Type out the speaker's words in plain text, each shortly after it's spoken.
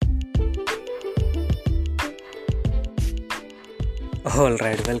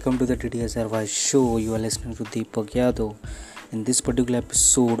Alright, welcome to the DDSRY show. You are listening to Deepak Yadav. In this particular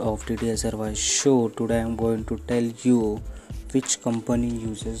episode of DDSRY show, today I am going to tell you which company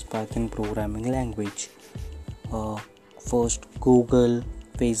uses Python programming language. First, Google,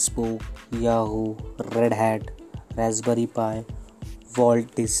 Facebook, Yahoo, Red Hat, Raspberry Pi,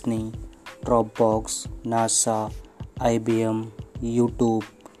 Walt Disney, Dropbox, NASA, IBM, YouTube,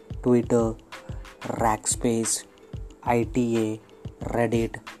 Twitter, Rackspace, ITA,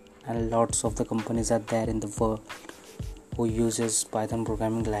 Reddit, and lots of the companies are there in the world who uses Python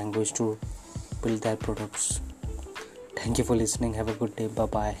programming language to build their products. Thank you for listening. Have a good day. Bye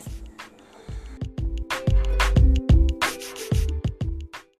bye.